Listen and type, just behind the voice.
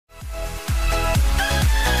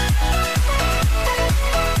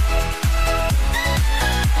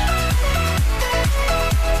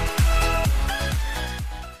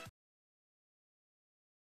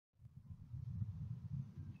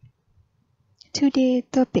Today's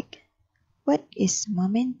topic: what is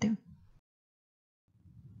momentum?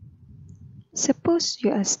 Suppose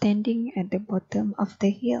you are standing at the bottom of the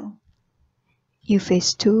hill. You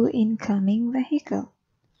face two incoming vehicles,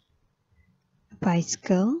 a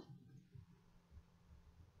bicycle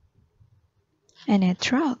and a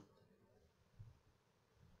truck.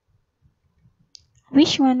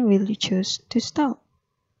 Which one will you choose to stop?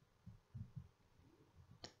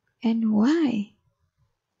 And why?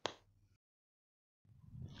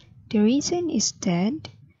 The reason is that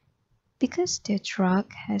because the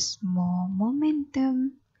truck has more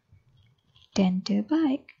momentum than the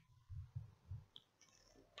bike.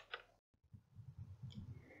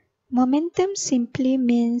 Momentum simply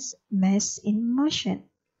means mass in motion.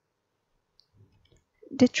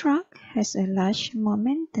 The truck has a large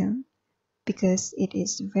momentum because it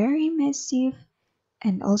is very massive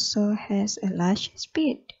and also has a large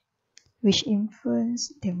speed, which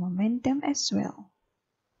influences the momentum as well.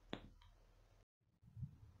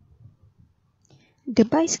 The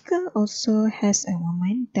bicycle also has a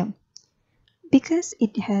momentum because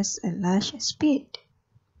it has a large speed.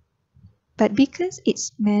 But because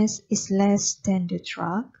its mass is less than the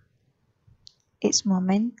truck, its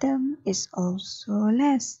momentum is also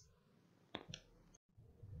less.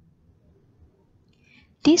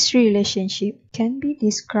 This relationship can be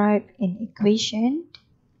described in equation.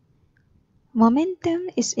 Momentum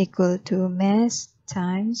is equal to mass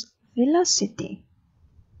times velocity.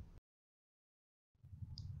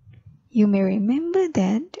 You may remember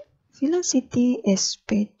that velocity is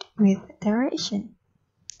speed with direction.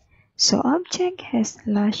 So object has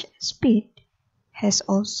large speed, has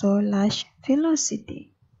also large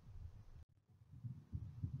velocity.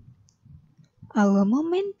 Our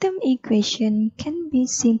momentum equation can be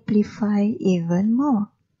simplified even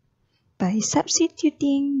more by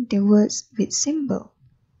substituting the words with symbol.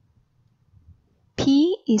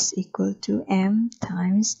 P is equal to m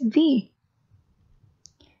times v,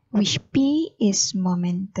 which P is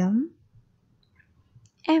momentum,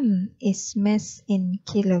 m is mass in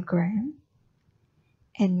kilogram,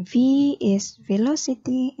 and v is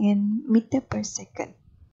velocity in meter per second.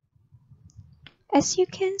 As you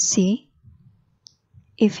can see,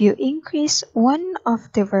 if you increase one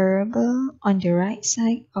of the variables on the right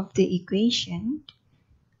side of the equation,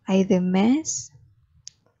 either mass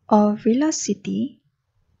or velocity,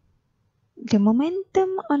 the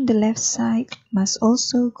momentum on the left side must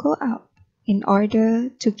also go up in order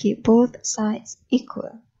to keep both sides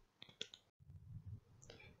equal.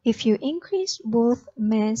 If you increase both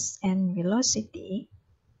mass and velocity,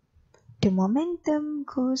 the momentum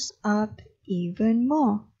goes up even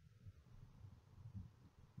more.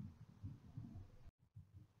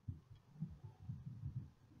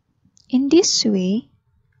 In this way,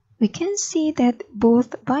 we can see that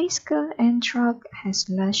both bicycle and truck has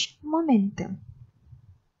large momentum.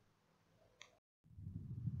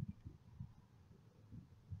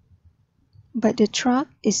 But the truck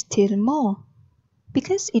is still more,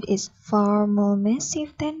 because it is far more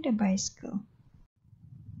massive than the bicycle.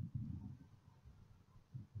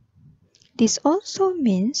 This also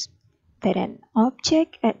means that an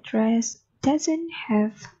object at rest doesn't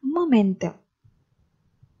have momentum.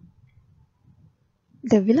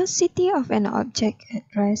 The velocity of an object at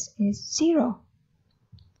rest is 0.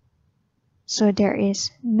 So there is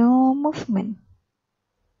no movement.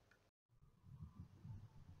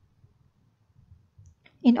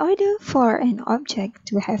 In order for an object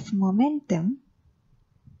to have momentum,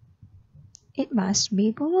 it must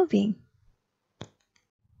be moving.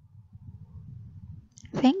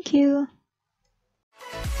 Thank you.